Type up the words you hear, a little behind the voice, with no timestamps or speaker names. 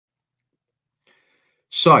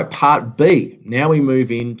So part B, now we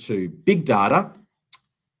move into big data,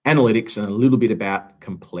 analytics, and a little bit about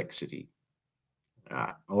complexity.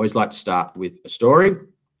 I always like to start with a story.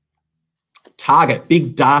 Target,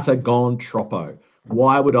 big data gone troppo.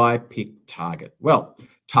 Why would I pick Target? Well,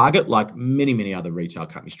 Target, like many, many other retail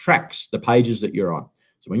companies, tracks the pages that you're on.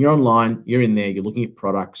 So when you're online, you're in there, you're looking at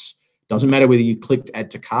products. Doesn't matter whether you clicked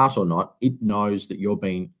add to cart or not, it knows that you're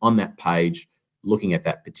being on that page looking at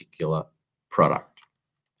that particular product.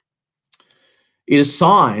 It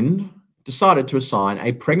decided to assign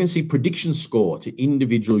a pregnancy prediction score to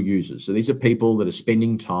individual users. So these are people that are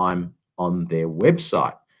spending time on their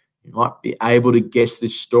website. You might be able to guess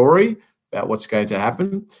this story about what's going to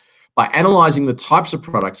happen. By analysing the types of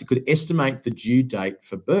products, it could estimate the due date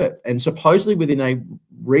for birth, and supposedly within a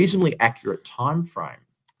reasonably accurate time frame.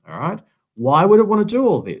 All right. Why would it want to do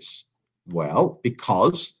all this? Well,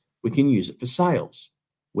 because we can use it for sales.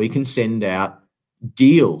 We can send out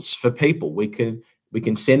deals for people. We can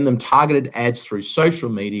send them targeted ads through social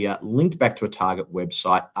media linked back to a Target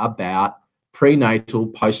website about prenatal,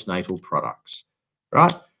 postnatal products,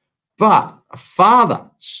 right? But a father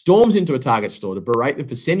storms into a Target store to berate them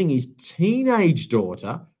for sending his teenage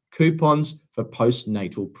daughter coupons for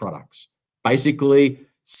postnatal products. Basically,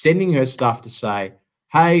 sending her stuff to say,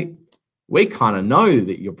 hey, we kind of know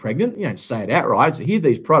that you're pregnant. You don't say it outright. So here are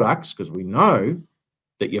these products because we know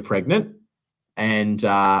that you're pregnant. And these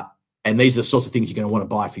are the sorts of things you're going to want to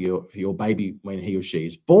buy for your baby when he or she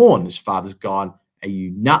is born. This father's gone, are you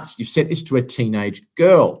nuts? You've sent this to a teenage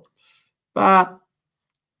girl. But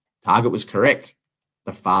Target was correct.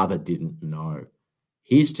 The father didn't know.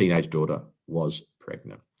 His teenage daughter was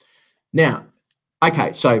pregnant. Now,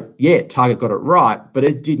 okay, so yeah, Target got it right, but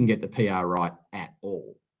it didn't get the PR right at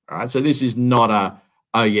all. All right, so this is not a,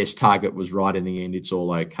 oh yes, Target was right in the end, it's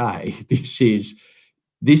all okay.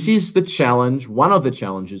 This is the challenge, one of the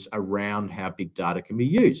challenges around how big data can be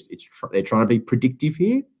used. They're trying to be predictive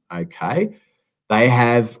here, okay. They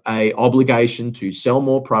have an obligation to sell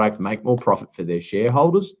more product, make more profit for their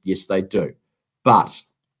shareholders. Yes, they do. But,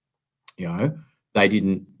 you know, they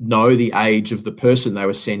didn't know the age of the person they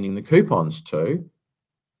were sending the coupons to,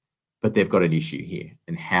 but they've got an issue here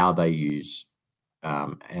in how they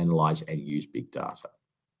analyze and use big data.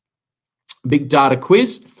 Big data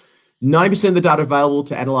quiz. 90% of the data available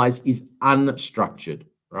to analyze is unstructured,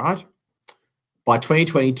 right? By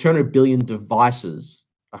 2020, 200 billion devices,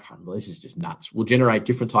 well, this is just nuts, will generate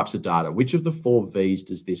different types of data. Which of the 4 V's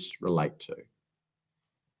does this relate to?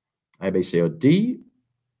 A, B, C, or D?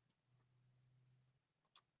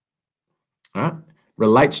 All right.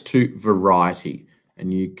 Relates to variety.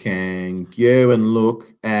 And you can go and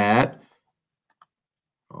look at,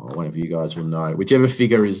 one of you guys will know, whichever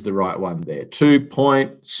figure is the right one there,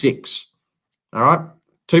 2.6. All right,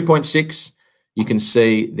 2.6. You can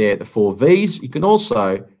see there the 4 V's. You can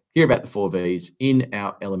also hear about the 4 V's in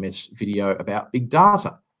our LMS video about big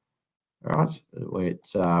data. All right,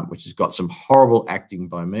 which has got some horrible acting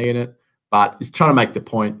by me in it, but it's trying to make the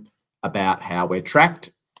point about how we're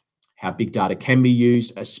tracked, how big data can be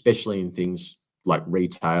used, especially in things like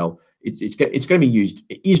retail. It's going to be used,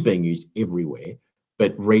 it is being used everywhere,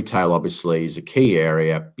 but retail obviously is a key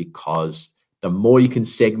area because the more you can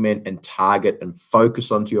segment and target and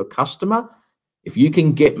focus onto your customer, if you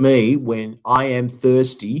can get me when I am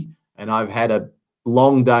thirsty and I've had a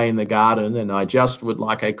long day in the garden and I just would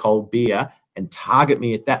like a cold beer, and target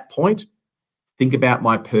me at that point, think about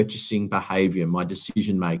my purchasing behavior, my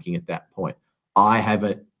decision making at that point. I have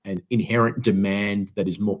an inherent demand that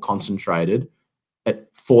is more concentrated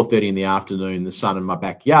at 4:30 in the afternoon, the sun in my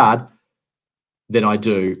backyard, than I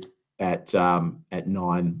do at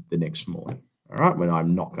 9 the next morning. All right, when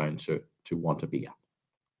I'm not going to want a beer.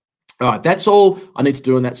 All right, that's all I need to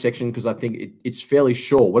do in that section because I think it's fairly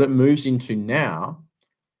short. What it moves into now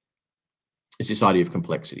is this idea of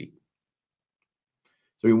complexity.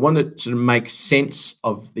 So we wanted to make sense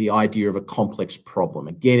of the idea of a complex problem.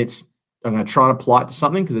 Again, I'm going to try and apply it to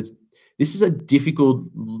something because this is a difficult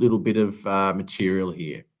little bit of material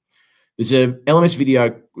here. There's a LMS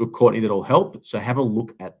video with Courtney that'll help, so have a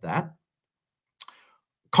look at that.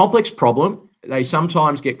 Complex problem. They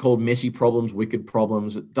sometimes get called messy problems, wicked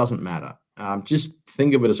problems. It doesn't matter. Just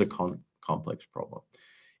think of it as a complex problem.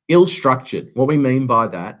 Ill-structured. What we mean by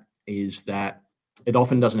that is that it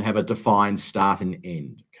often doesn't have a defined start and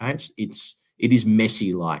end. Okay, it is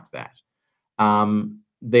messy like that.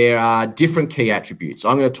 There are different key attributes.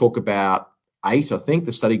 I'm going to talk about 8. I think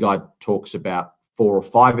the study guide talks about 4 or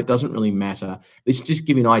 5. It doesn't really matter. Let's just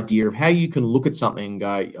give you an idea of how you can look at something and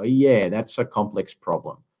go, oh yeah, that's a complex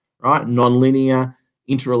problem. Right? Nonlinear,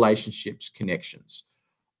 interrelationships, connections.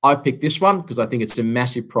 I've picked this one because I think it's a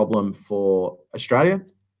massive problem for Australia,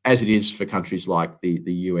 as it is for countries like the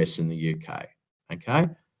US and the UK. Okay,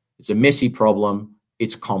 it's a messy problem.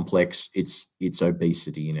 It's complex. It's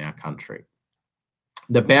obesity in our country.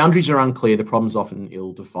 The boundaries are unclear. The problem's often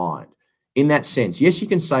ill-defined. In that sense, yes, you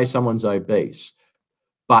can say someone's obese,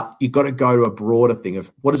 but you've got to go to a broader thing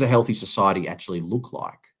of what does a healthy society actually look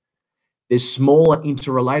like? There's smaller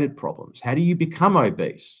interrelated problems. How do you become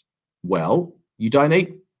obese? Well, you don't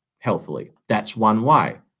eat healthily. That's one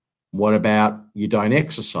way. What about you don't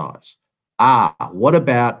exercise? What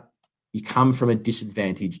about you come from a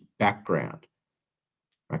disadvantaged background?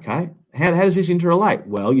 Okay, how does this interrelate?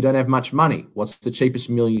 Well, you don't have much money. What's the cheapest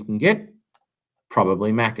meal you can get?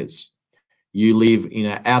 Probably Macca's. You live in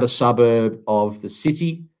an outer suburb of the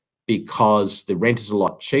city because the rent is a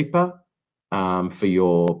lot cheaper for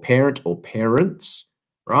your parent or parents,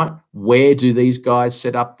 right? Where do these guys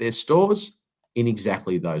set up their stores? In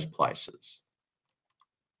exactly those places.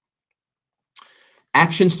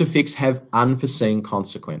 Actions to fix have unforeseen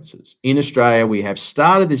consequences. In Australia, we have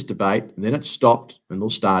started this debate and then it stopped and we'll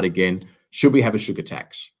start again. Should we have a sugar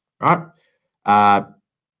tax, right?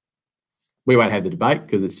 We won't have the debate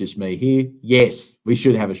because it's just me here. Yes, we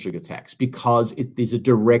should have a sugar tax because there's a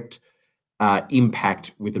direct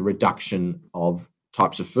impact with a reduction of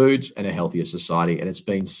types of foods and a healthier society. And it's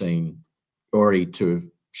been seen already to have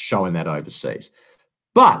shown that overseas.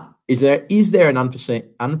 But is there an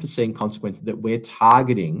unforeseen consequence that we're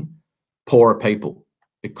targeting poorer people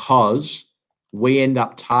because we end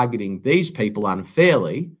up targeting these people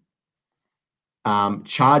unfairly,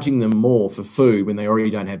 charging them more for food when they already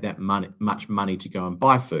don't have that much money to go and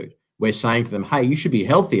buy food? We're saying to them, hey, you should be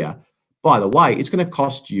healthier. By the way, it's going to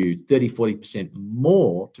cost you 30, 40%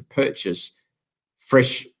 more to purchase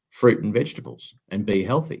fresh fruit and vegetables and be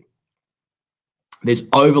healthy. There's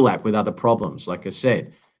overlap with other problems. Like I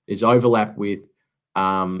said, there's overlap with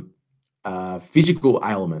physical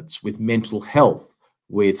ailments, with mental health,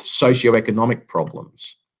 with socioeconomic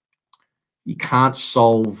problems. You can't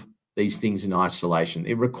solve these things in isolation.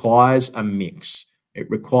 It requires a mix. It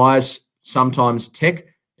requires sometimes tech.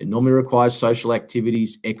 It normally requires social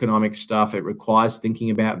activities, economic stuff. It requires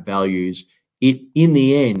thinking about values. In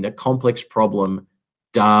the end, a complex problem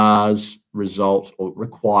does result or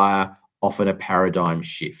require often a paradigm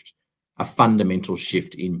shift, a fundamental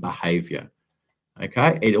shift in behavior.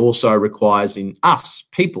 Okay. It also requires in us,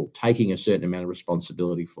 people, taking a certain amount of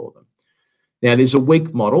responsibility for them. Now, there's a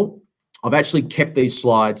weak model. I've actually kept these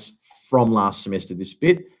slides from last semester, this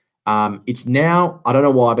bit. It's now, I don't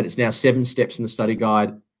know why, but it's now 7 steps in the study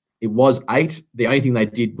guide. It was 8. The only thing they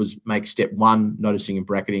did was make step 1, noticing and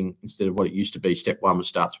bracketing, instead of what it used to be. Step 1 was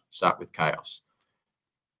start with chaos.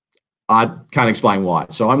 I can't explain why.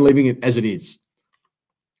 So I'm leaving it as it is.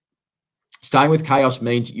 Starting with chaos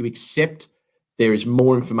means you accept there is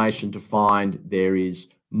more information to find. There is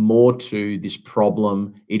more to this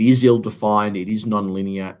problem. It is ill-defined. It is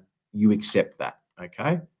non-linear. You accept that,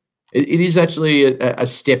 okay? It is actually a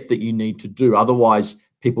step that you need to do. Otherwise,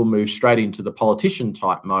 people move straight into the politician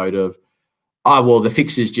type mode of, well, the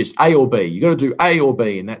fix is just A or B. You got to do A or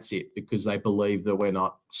B, and that's it, because they believe that we're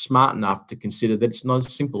not smart enough to consider that it's not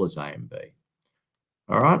as simple as A and B.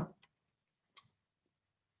 All right.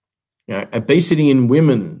 You know, obesity in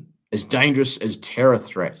women as dangerous as terror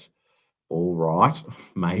threat. All right,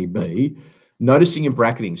 maybe. Noticing and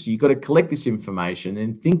bracketing. So you've got to collect this information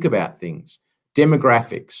and think about things.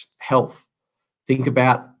 Demographics, health. Think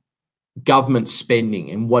about government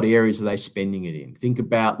spending and what areas are they spending it in. Think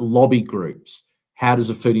about lobby groups. How does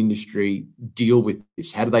the food industry deal with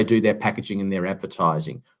this? How do they do their packaging and their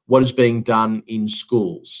advertising? What is being done in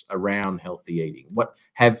schools around healthy eating? What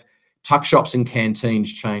have tuck shops and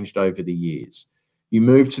canteens changed over the years? You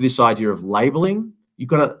move to this idea of labeling. You've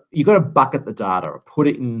got to bucket the data or put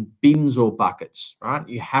it in bins or buckets, right?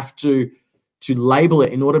 You have to label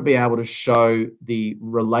it in order to be able to show the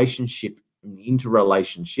relationship,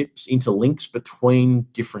 interrelationships, interlinks between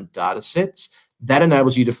different data sets. That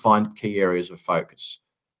enables you to find key areas of focus,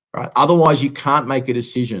 right? Otherwise, you can't make a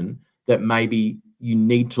decision that maybe you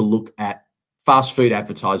need to look at fast food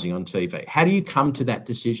advertising on TV. How do you come to that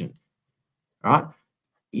decision, right?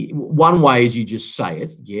 One way is you just say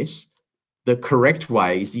it, yes. The correct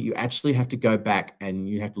way is that you actually have to go back and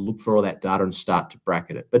you have to look for all that data and start to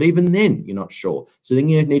bracket it. But even then, you're not sure. So then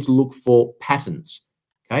you need to look for patterns.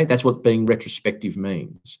 Okay, that's what being retrospective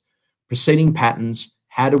means. Preceding patterns,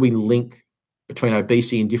 how do we link between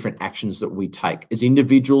obesity and different actions that we take as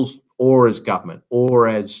individuals or as government or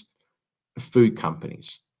as food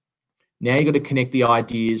companies? Now you've got to connect the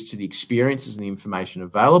ideas to the experiences and the information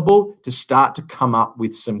available to start to come up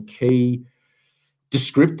with some key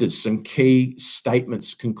descriptors, some key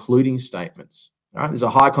statements, concluding statements. All right? There's a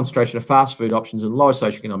high concentration of fast food options in lower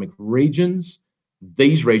socioeconomic regions.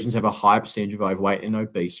 These regions have a high percentage of overweight and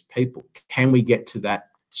obese people. Can we get to that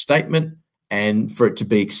statement and for it to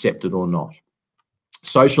be accepted or not?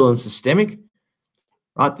 Social and systemic,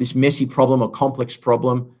 right? This messy problem or complex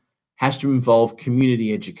problem has to involve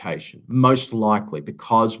community education, most likely,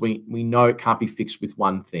 because we know it can't be fixed with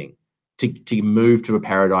one thing. To move to a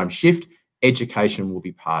paradigm shift, education will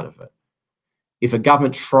be part of it. If a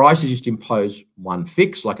government tries to just impose one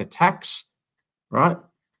fix, like a tax, right,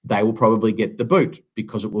 they will probably get the boot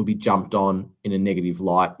because it will be jumped on in a negative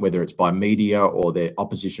light, whether it's by media or their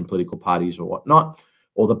opposition political parties or whatnot,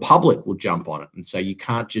 or the public will jump on it and say, you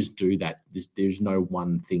can't just do that. There's no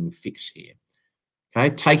one thing fix here. Okay,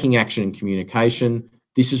 taking action and communication.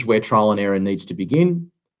 This is where trial and error needs to begin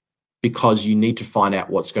because you need to find out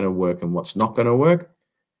what's going to work and what's not going to work.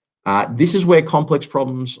 This is where complex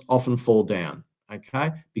problems often fall down,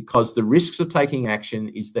 okay? Because the risks of taking action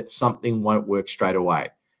is that something won't work straight away.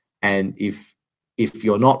 And if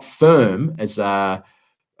you're not firm as a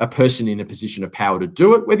person in a position of power to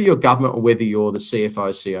do it, whether you're government or whether you're the CFO,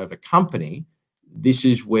 CEO of a company, this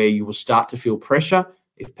is where you will start to feel pressure.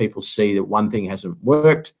 If people see that one thing hasn't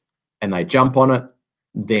worked and they jump on it,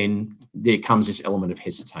 then there comes this element of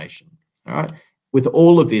hesitation, all right? With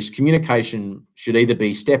all of this, communication should either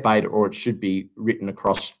be step 8 or it should be written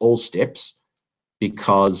across all steps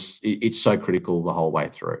because it's so critical the whole way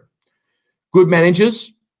through. Good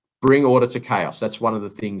managers bring order to chaos. That's one of the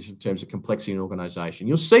things in terms of complexity in an organization.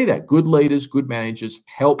 You'll see that good leaders, good managers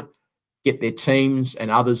help get their teams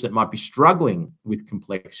and others that might be struggling with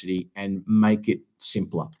complexity and make it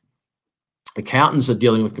simpler. Accountants are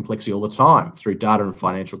dealing with complexity all the time through data and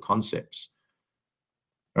financial concepts.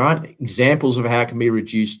 All right, examples of how it can be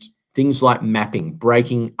reduced, things like mapping,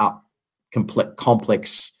 breaking up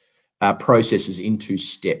complex processes into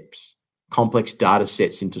steps, complex data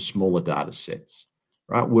sets into smaller data sets,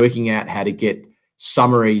 right? Working out how to get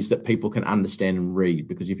summaries that people can understand and read,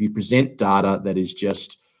 because if you present data that is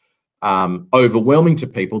just overwhelming to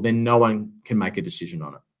people, then no one can make a decision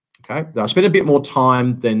on it. Okay, I spent a bit more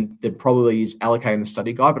time than probably is allocated in the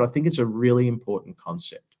study guide, but I think it's a really important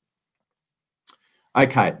concept.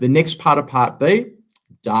 Okay, the next part of part B,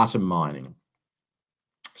 data mining.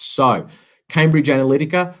 So Cambridge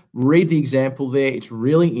Analytica, read the example there. It's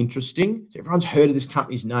really interesting. So everyone's heard of this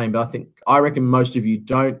company's name, but I reckon most of you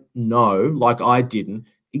don't know, like I didn't,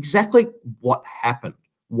 exactly what happened.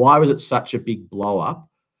 Why was it such a big blow up?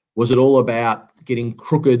 Was it all about getting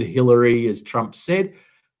crooked Hillary, as Trump said?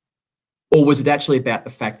 Or was it actually about the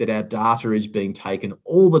fact that our data is being taken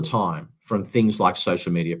all the time from things like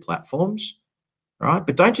social media platforms, right?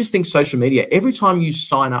 But don't just think social media. Every time you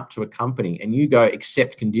sign up to a company and you go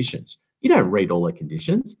accept conditions, you don't read all the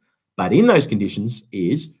conditions, but in those conditions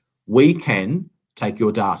is we can take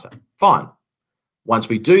your data. Fine. Once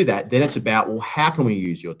we do that, then it's about, well, how can we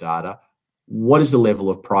use your data? What is the level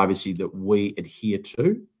of privacy that we adhere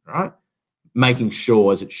to, right? Making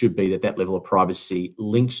sure, as it should be, that level of privacy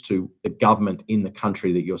links to the government in the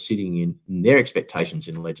country that you're sitting in and their expectations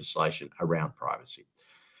in legislation around privacy.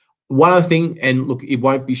 One other thing, and look, it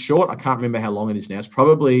won't be short. I can't remember how long it is now. It's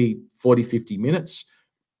probably 40, 50 minutes.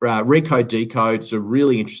 Recode Decode is a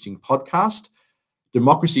really interesting podcast.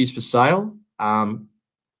 Democracy is for Sale. Kara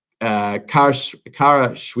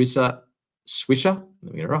Swisher,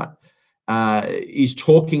 let me get it right, is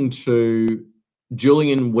talking to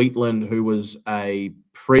Julian Wheatland, who was a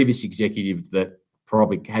previous executive that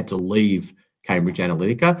probably had to leave Cambridge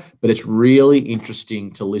Analytica, but it's really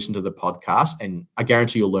interesting to listen to the podcast, and I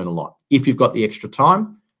guarantee you'll learn a lot. If you've got the extra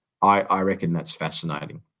time, I reckon that's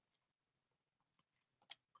fascinating.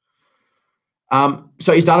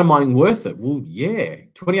 So is data mining worth it? Well, yeah.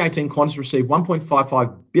 2018, Qantas received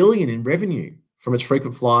 $1.55 billion in revenue from its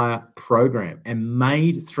frequent flyer program and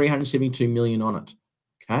made $372 million on it.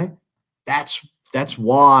 Okay, that's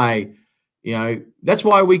why, that's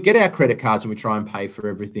why we get our credit cards and we try and pay for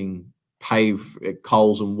everything, pay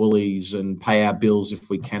Coles and Woolies and pay our bills if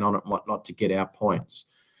we can on it and whatnot to get our points.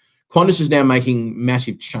 Qantas is now making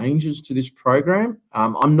massive changes to this program.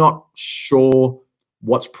 I'm not sure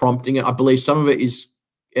what's prompting it. I believe some of it is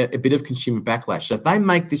a bit of consumer backlash. So if they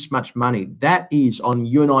make this much money, that is on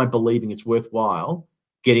you and I believing it's worthwhile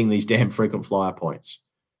getting these damn frequent flyer points,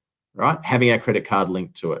 right? Having our credit card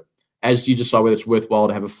linked to it, as you decide whether it's worthwhile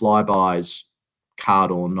to have a Flybuys card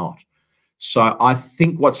or not. So I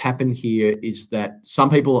think what's happened here is that some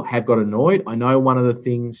people have got annoyed. I know one of the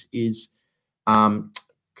things is,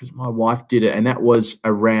 because my wife did it, and that was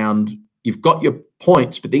around, you've got your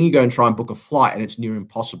points, but then you go and try and book a flight and it's near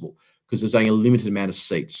impossible because there's only a limited amount of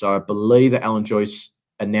seats. So I believe that Alan Joyce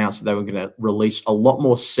announced that they were going to release a lot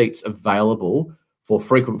more seats available for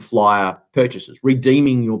frequent flyer purchases,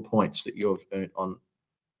 redeeming your points that you've earned on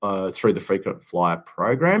through the frequent flyer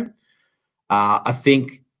program. I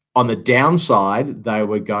think on the downside, they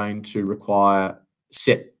were going to require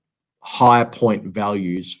set higher point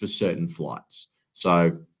values for certain flights.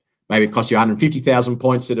 So maybe it costs you 150,000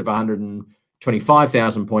 points instead of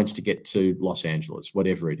 125,000 points to get to Los Angeles,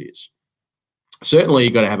 whatever it is. Certainly,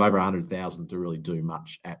 you've got to have over 100,000 to really do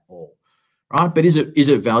much at all, right? But is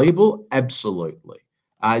it valuable? Absolutely.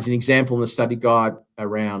 As an example in the study guide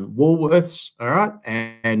around Woolworths, all right,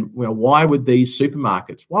 and why would these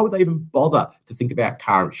supermarkets, why would they even bother to think about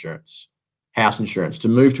car insurance, house insurance, to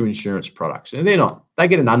move to insurance products? And they're not. They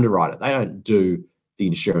get an underwriter. They don't do the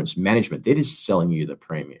insurance management. They're just selling you the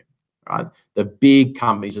premium, right? The big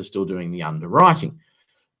companies are still doing the underwriting.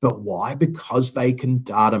 But why? Because they can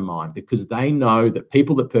data mine, because they know that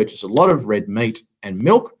people that purchase a lot of red meat and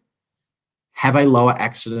milk have a lower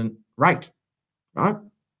accident rate, right?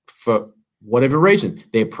 For whatever reason.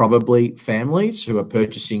 They're probably families who are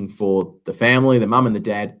purchasing for the family, the mum and the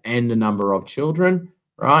dad, and a number of children,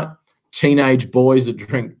 right? Teenage boys that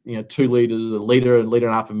drink 2 liters, a liter and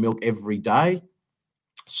a half of milk every day.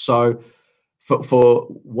 So for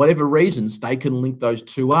whatever reasons, they can link those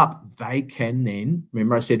two up. They can then,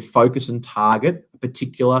 remember I said, focus and target a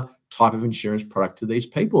particular type of insurance product to these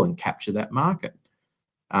people and capture that market.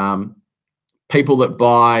 People that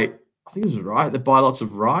buy, I think this is right, that buy lots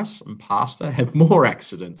of rice and pasta have more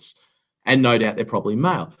accidents, and no doubt they're probably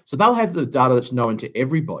male. So they'll have the data that's known to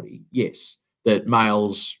everybody, yes, that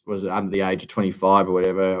males, was it under the age of 25 or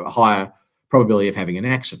whatever, a higher probability of having an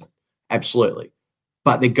accident. Absolutely.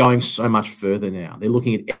 But they're going so much further now. They're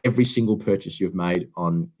looking at every single purchase you've made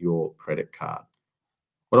on your credit card.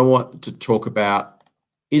 What I want to talk about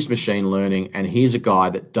is machine learning, and here's a guy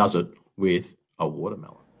that does it with a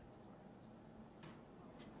watermelon.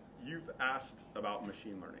 You've asked about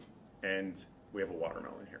machine learning, and we have a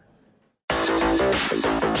watermelon here.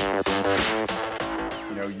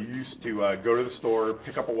 You used to go to the store,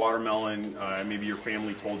 pick up a watermelon, maybe your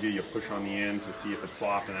family told you push on the end to see if it's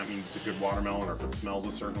soft and that means it's a good watermelon, or if it smells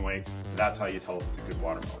a certain way, that's how you tell if it's a good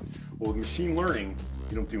watermelon. Well, with machine learning,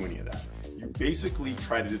 you don't do any of that. You basically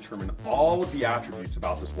try to determine all of the attributes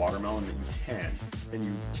about this watermelon that you can, and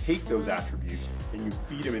you take those attributes and you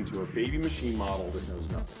feed them into a baby machine model that knows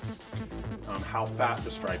nothing. How fat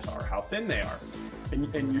the stripes are, how thin they are.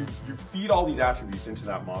 And you feed all these attributes into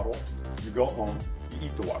that model, you go home, you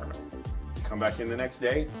eat the watermelon. You come back in the next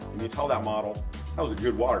day and you tell that model, that was a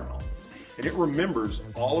good watermelon. And it remembers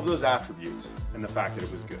all of those attributes and the fact that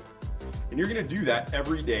it was good. And you're gonna do that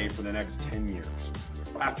every day for the next 10 years.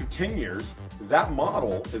 After 10 years, that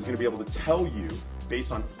model is gonna be able to tell you,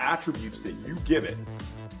 based on attributes that you give it,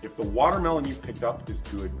 if the watermelon you picked up is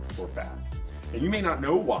good or bad. And you may not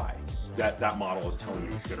know why that model is telling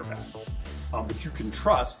you it's good or bad. But you can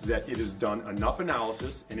trust that it has done enough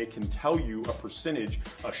analysis and it can tell you a percentage,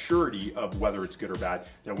 a surety of whether it's good or bad.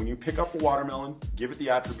 Now, when you pick up a watermelon, give it the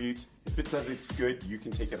attributes. If it says it's good, you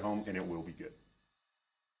can take it home and it will be good.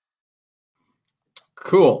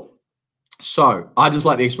 Cool. So I just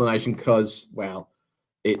like the explanation because, well,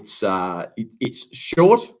 it's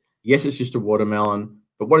short. Yes, it's just a watermelon,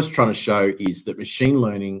 but what it's trying to show is that machine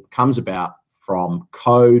learning comes about from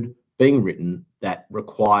code being written that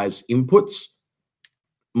requires inputs,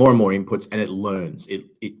 more and more inputs, and it learns. It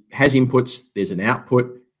has inputs, there's an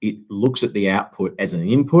output, it looks at the output as an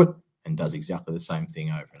input and does exactly the same thing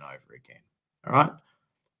over and over again, all right?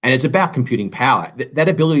 And it's about computing power. That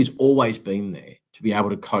ability's always been there to be able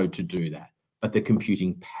to code to do that, but the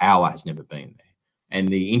computing power has never been there. And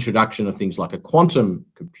the introduction of things like a quantum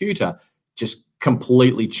computer just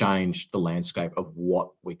completely changed the landscape of what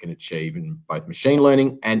we can achieve in both machine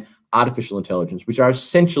learning and artificial intelligence, which are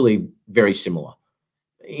essentially very similar.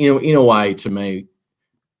 In a way, to me,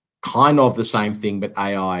 kind of the same thing, but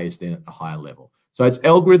AI is then at a higher level. So it's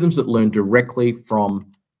algorithms that learn directly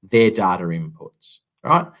from their data inputs,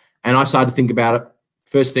 right? And I started to think about it.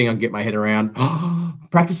 First thing I get my head around,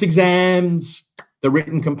 practice exams, the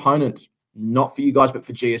written component, not for you guys, but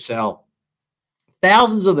for GSL.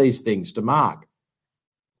 Thousands of these things to mark.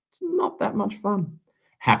 It's not that much fun.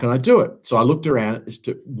 How can I do it? So I looked around as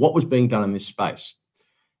to what was being done in this space.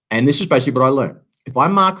 And this is basically what I learned. If I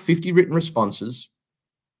mark 50 written responses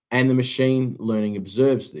and the machine learning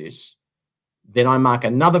observes this, then I mark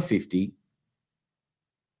another 50,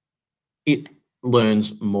 it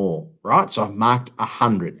learns more, right? So I've marked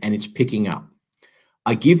 100 and it's picking up.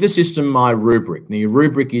 I give the system my rubric. Now, your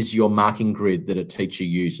rubric is your marking grid that a teacher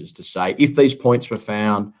uses to say, if these points were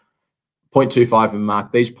found, 0.25 and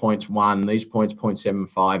mark these points 1, these points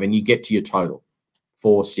 0.75, and you get to your total,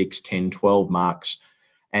 4, 6, 10, 12 marks.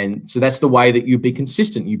 And so that's the way that you be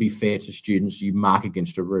consistent, you be fair to students, you mark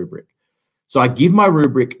against a rubric. So I give my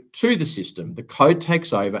rubric to the system, the code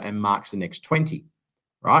takes over and marks the next 20,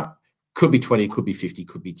 right? Could be 20, could be 50,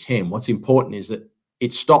 could be 10. What's important is that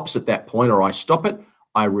it stops at that point, or I stop it,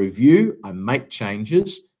 I review, I make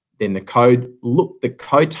changes, then the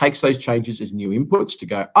code takes those changes as new inputs to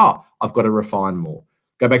go, oh, I've got to refine more.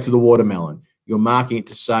 Go back to the watermelon. You're marking it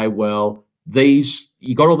to say, well,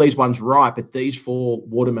 you got all these ones right, but these 4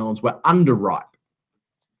 watermelons were underripe.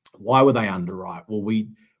 Why were they underripe? Well,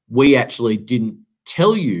 we actually didn't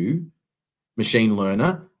tell you, machine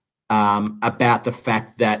learner, about the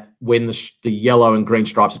fact that when the yellow and green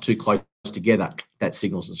stripes are too close together, that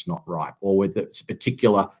signals it's not ripe, or with it's a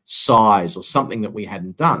particular size or something that we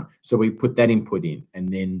hadn't done. So we put that input in,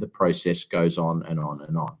 and then the process goes on and on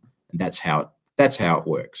and on. And that's how it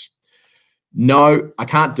works. No, I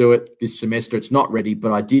can't do it this semester. It's not ready,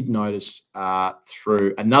 but I did notice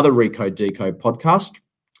through another Recode Decode podcast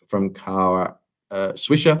from Cara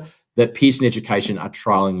Swisher that Pearson Education are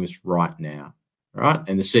trialing this right now, right?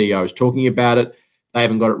 And the CEO is talking about it. They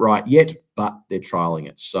haven't got it right yet, but they're trialing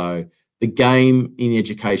it. So the game in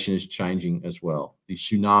education is changing as well. The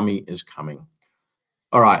tsunami is coming.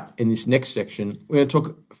 All right, in this next section, we're going to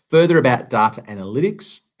talk further about data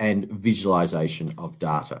analytics and visualization of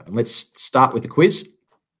data. And let's start with the quiz.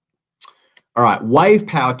 All right, wave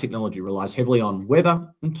power technology relies heavily on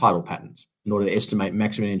weather and tidal patterns. In order to estimate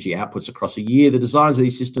maximum energy outputs across a year, the designers of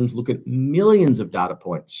these systems look at millions of data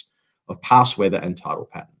points of past weather and tidal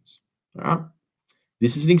patterns. All right,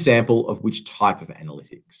 this is an example of which type of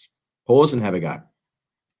analytics. Pause and have a go.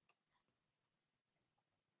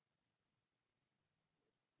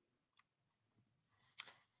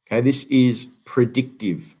 Okay, this is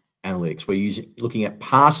predictive analytics. We're looking at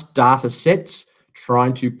past data sets,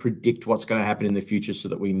 trying to predict what's going to happen in the future so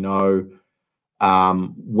that we know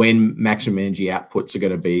when maximum energy outputs are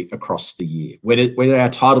going to be across the year. When our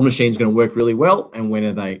tidal machine is going to work really well, and when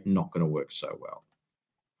are they not going to work so well.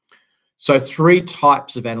 So 3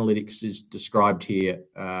 types of analytics is described here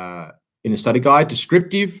in the study guide: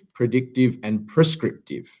 descriptive, predictive, and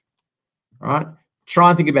prescriptive. All right. Try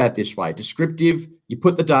and think about it this way. Descriptive, you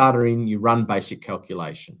put the data in, you run basic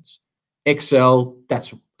calculations. Excel,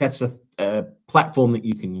 that's a platform that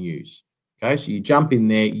you can use. Okay, so you jump in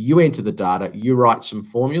there, you enter the data, you write some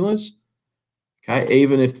formulas. Okay,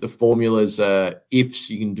 even if the formulas are ifs,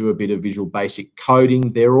 you can do a bit of visual basic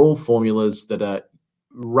coding. They're all formulas that are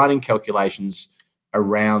running calculations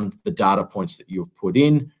around the data points that you've put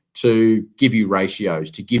in to give you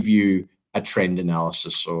ratios, to give you a trend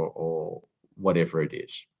analysis or whatever it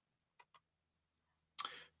is.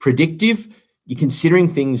 Predictive, you're considering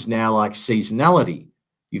things now like seasonality.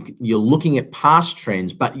 You're looking at past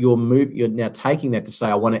trends, but you're now taking that to say,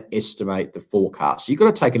 I want to estimate the forecast. So you've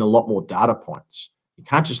got to take in a lot more data points. You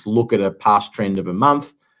can't just look at a past trend of a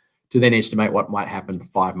month to then estimate what might happen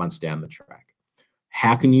 5 months down the track.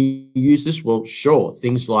 How can you use this? Well, sure,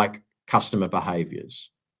 things like customer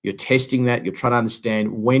behaviors. You're testing that. You're trying to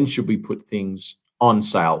understand, when should we put things on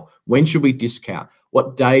sale? When should we discount?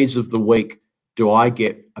 What days of the week do I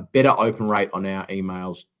get a better open rate on our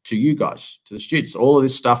emails to you guys, to the students? All of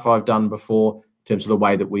this stuff I've done before in terms of the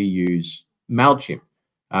way that we use MailChimp.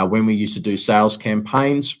 When we used to do sales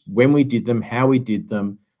campaigns, when we did them, how we did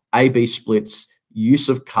them, A/B splits, use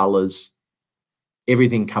of colors,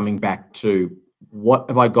 everything coming back to what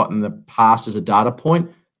have I got in the past as a data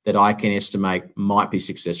point that I can estimate might be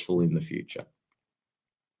successful in the future.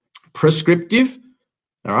 Prescriptive,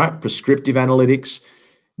 all right, prescriptive analytics.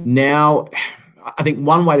 Now, I think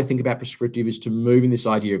one way to think about prescriptive is to move in this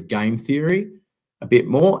idea of game theory a bit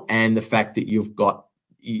more, and the fact that you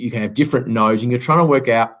can have different nodes and you're trying to work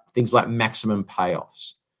out things like maximum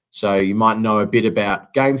payoffs. So you might know a bit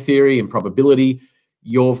about game theory and probability.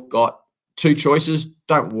 You've got 2 choices.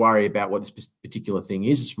 Don't worry about what this particular thing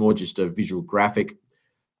is. It's more just a visual graphic.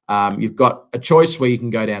 You've got a choice where you can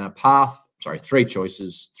go down a path, 3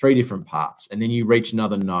 choices, 3 different paths, and then you reach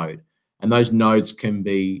another node. And those nodes can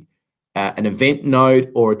be an event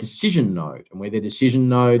node or a decision node. And where they're decision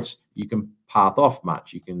nodes, you can path off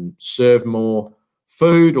much. You can serve more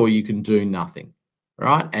food or you can do nothing,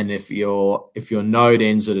 right? And if your node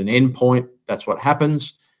ends at an endpoint, that's what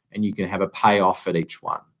happens, and you can have a payoff at each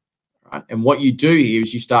one, right? And what you do here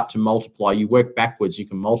is you start to multiply. You work backwards. You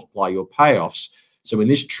can multiply your payoffs. So when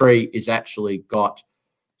this tree is actually got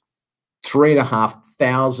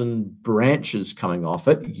 3,500 branches coming off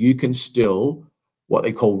it, you can still what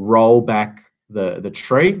they call roll back the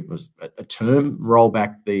tree, was a term, roll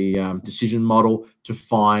back the decision model to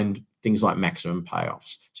find things like maximum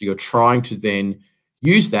payoffs. So you're trying to then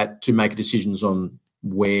use that to make decisions on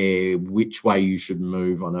which way you should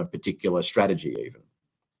move on a particular strategy even.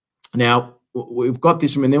 Now, we've got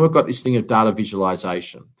this, and then we've got this thing of data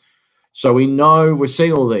visualization. So we know, we're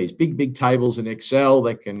seeing all these big tables in Excel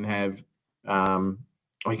that can have,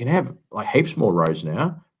 you can have like heaps more rows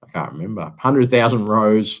now. I can't remember, 100,000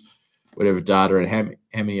 rows, whatever data, and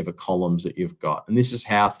how many of the columns that you've got. And this is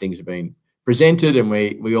how things have been presented, and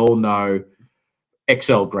we all know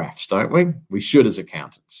Excel graphs, don't we? We should as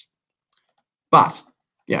accountants. But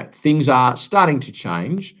yeah, things are starting to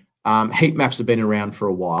change. Heat maps have been around for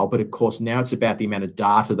a while, but of course now it's about the amount of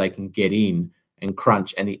data they can get in and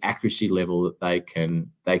crunch, and the accuracy level that they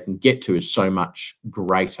can get to is so much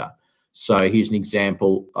greater. So here's an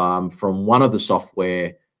example from one of the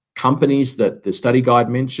software companies that the study guide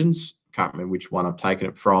mentions. Can't remember which one I've taken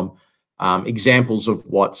it from. Examples of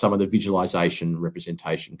what some of the visualization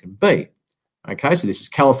representation can be. Okay, so this is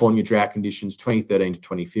California drought conditions 2013 to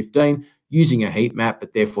 2015 using a heat map,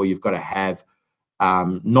 but therefore you've got to have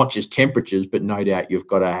not just temperatures, but no doubt you've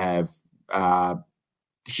got to have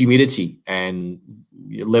humidity and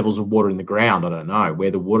levels of water in the ground. I don't know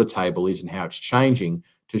where the water table is and how it's changing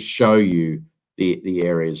to show you the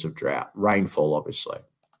areas of drought. Rainfall, obviously.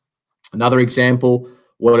 Another example,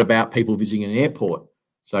 what about people visiting an airport?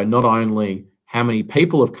 So not only how many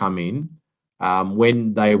people have come in,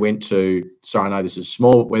 when they went to, sorry, I know this is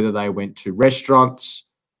small, whether they went to restaurants,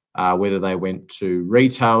 whether they went to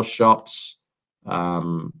retail shops,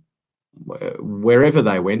 wherever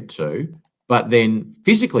they went to, but then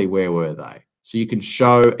physically, where were they? So you can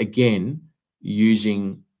show, again,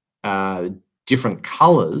 using different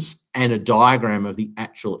colors and a diagram of the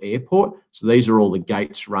actual airport. So these are all the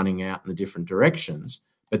gates running out in the different directions.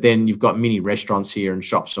 But then you've got mini restaurants here and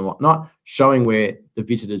shops and whatnot, showing where the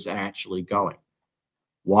visitors are actually going.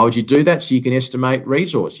 Why would you do that? So you can estimate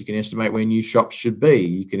resource. You can estimate where new shops should be.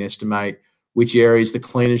 You can estimate which areas the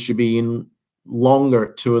cleaners should be in longer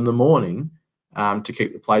at 2 in the morning to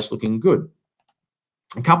keep the place looking good.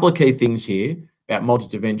 A couple of key things here about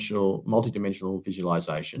multidimensional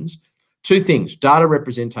visualizations. 2 things, data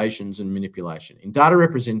representations and manipulation. In data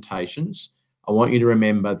representations, I want you to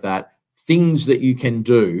remember that things that you can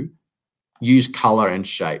do, use color and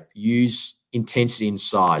shape, use intensity and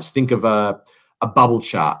size. Think of a bubble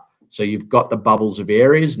chart. So you've got the bubbles of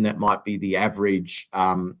areas, and that might be the average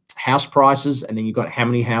house prices, and then you've got how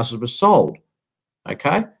many houses were sold.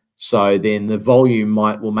 Okay, so then the volume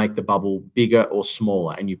will make the bubble bigger or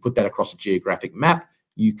smaller, and you put that across a geographic map.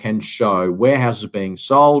 You can show where houses are being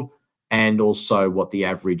sold and also what the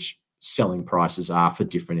average selling prices are for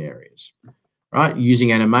different areas. Right,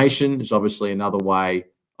 using animation is obviously another way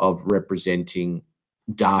of representing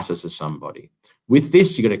data to somebody. With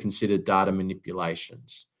this, you've got to consider data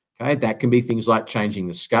manipulations. Okay, that can be things like changing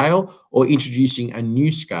the scale or introducing a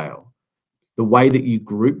new scale. The way that you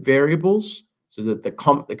group variables, so that the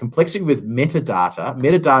complexity with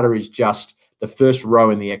metadata is just the first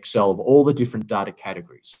row in the Excel of all the different data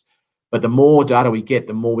categories. But the more data we get,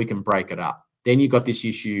 the more we can break it up. Then you've got this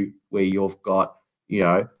issue where you've got,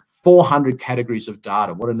 400 categories of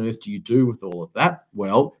data. What on earth do you do with all of that?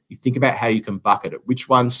 Well, you think about how you can bucket it. Which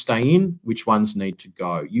ones stay in? Which ones need to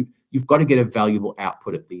go? You've got to get a valuable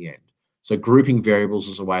output at the end. So grouping variables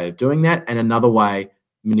is a way of doing that. And another way,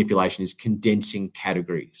 manipulation, is condensing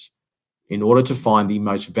categories in order to find the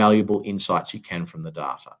most valuable insights you can from the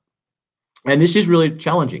data. And this is really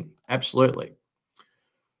challenging, absolutely.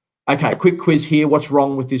 Okay, quick quiz here. What's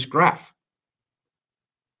wrong with this graph?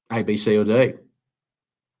 A, B, C, or D?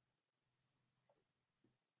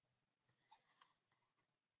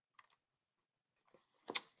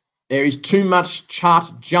 There is too much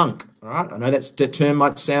chart junk. All right, I know that term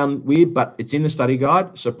might sound weird, but it's in the study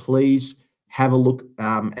guide. So please have a look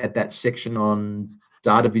at that section on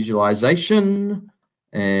data visualization,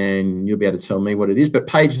 and you'll be able to tell me what it is. But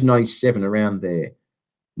page 97, around there,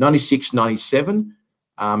 96, 97,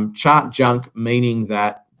 chart junk, meaning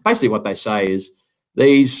that basically what they say is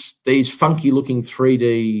these funky looking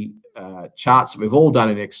 3D charts that we've all done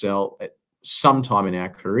in Excel at some time in our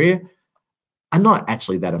career are not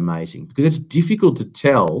actually that amazing, because it's difficult to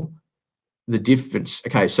tell the difference.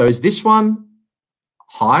 Okay, so is this one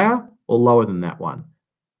higher or lower than that one?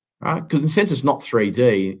 Right? Because in a sense it's not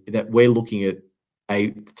 3D, that we're looking at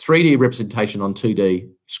a 3D representation on 2D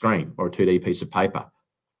screen or a 2D piece of paper.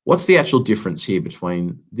 What's the actual difference here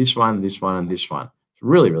between this one, and this one? It's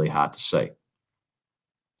really, really hard to see.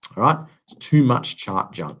 All right, it's too much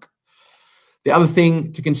chart junk. The other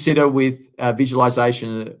thing to consider with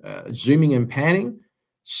visualization, zooming and panning.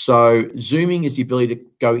 So zooming is the ability to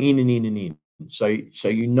go in and in and in. So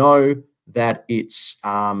you know that it's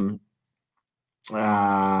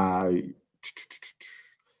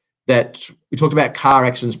that we talked about car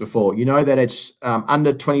accidents before. You know that it's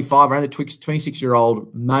under 25 or under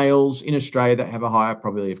 26-year-old males in Australia that have a higher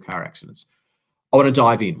probability of car accidents. I want to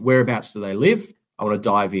dive in. Whereabouts do they live? I want to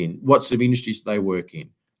dive in. What sort of industries do they work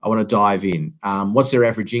in? I want to dive in. What's their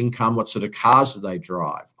average income? What sort of cars do they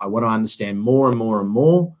drive? I want to understand more and more and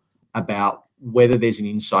more about whether there's an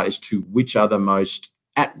insight as to which are the most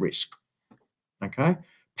at risk. Okay.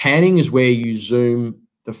 Panning is where you zoom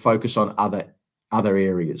the focus on other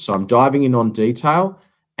areas. So I'm diving in on detail,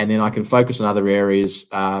 and then I can focus on other areas.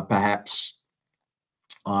 Perhaps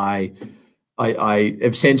I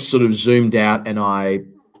have since sort of zoomed out and I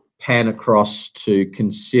pan across to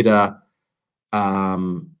consider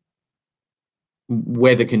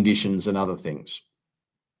weather conditions and other things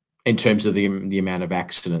in terms of the amount of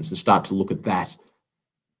accidents, and start to look at that.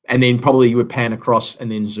 And then probably you would pan across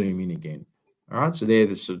and then zoom in again. All right, so they're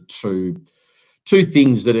the sort of two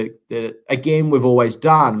things that again, we've always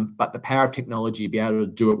done, but the power of technology, be able to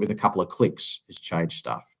do it with a couple of clicks, has changed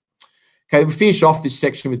stuff. Okay, we'll finish off this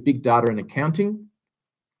section with big data and accounting.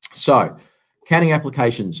 So accounting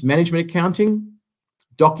applications, management accounting,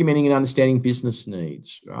 documenting and understanding business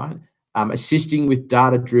needs, right? Assisting with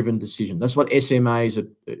data-driven decisions. That's what SMAs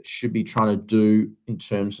should be trying to do in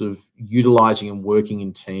terms of utilising and working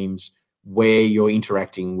in teams where you're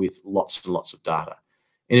interacting with lots and lots of data.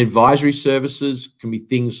 And advisory services can be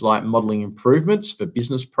things like modelling improvements for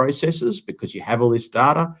business processes because you have all this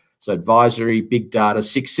data. So advisory, big data,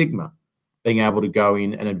 Six Sigma, being able to go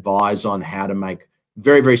in and advise on how to make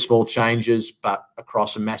very, very small changes, but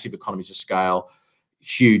across a massive economies of scale,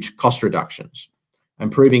 huge cost reductions.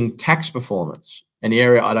 Improving tax performance, an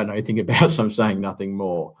area I don't know anything about, so I'm saying nothing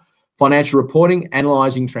more. Financial reporting,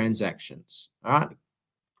 analysing transactions, all right?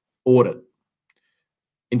 Audit,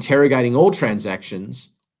 interrogating all transactions,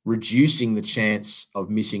 reducing the chance of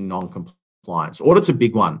missing non-compliance. Audit's a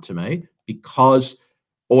big one to me because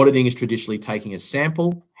auditing is traditionally taking a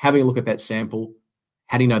sample, having a look at that sample.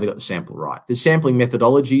 How do you know they got the sample right? There's sampling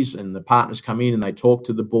methodologies, and the partners come in and they talk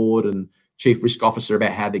to the board and chief risk officer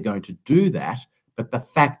about how they're going to do that. But the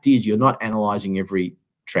fact is, you're not analysing every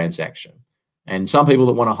transaction. And some people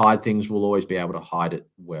that want to hide things will always be able to hide it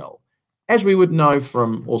well, as we would know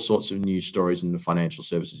from all sorts of news stories in the financial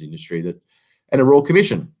services industry and a Royal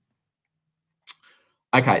Commission.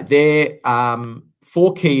 Okay, there are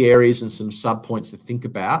 4 key areas and some sub-points to think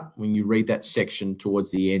about when you read that section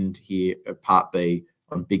towards the end here of Part B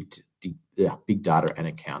on big data and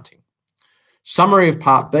accounting. Summary of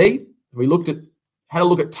Part B, we had a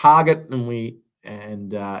look at target,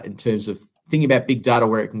 and in terms of thinking about big data,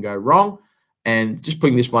 where it can go wrong, and just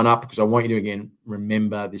putting this one up because I want you to again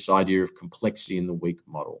remember this idea of complexity in the weak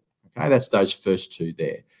model. Okay, that's those first 2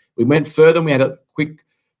 there. We went further and we had a quick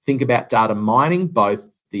think about data mining,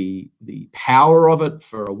 both the power of it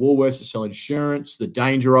for a Woolworths to sell insurance, the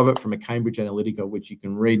danger of it from a Cambridge Analytica, which you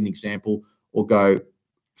can read an example or go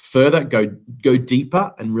further, go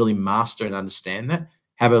deeper and really master and understand that.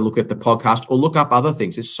 Have a look at the podcast or look up other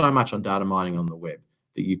things. There's so much on data mining on the web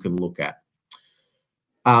that you can look at.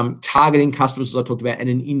 Targeting customers, as I talked about, at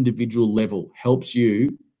an individual level helps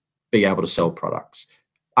you be able to sell products.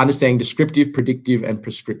 Understanding descriptive, predictive, and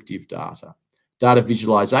prescriptive data. Data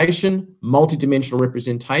visualization, multidimensional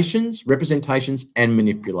representations, and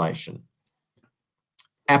manipulation.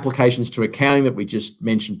 Applications to accounting that we just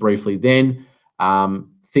mentioned briefly then.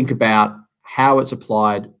 Think about how it's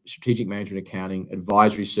applied, strategic management accounting,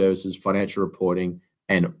 advisory services, financial reporting,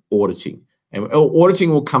 and auditing. And auditing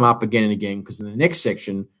will come up again and again because in the next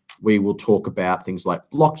section, we will talk about things like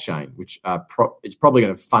blockchain, which is probably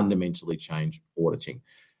going to fundamentally change auditing.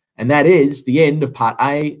 And that is the end of Part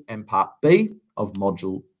A and Part B of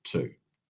Module 2.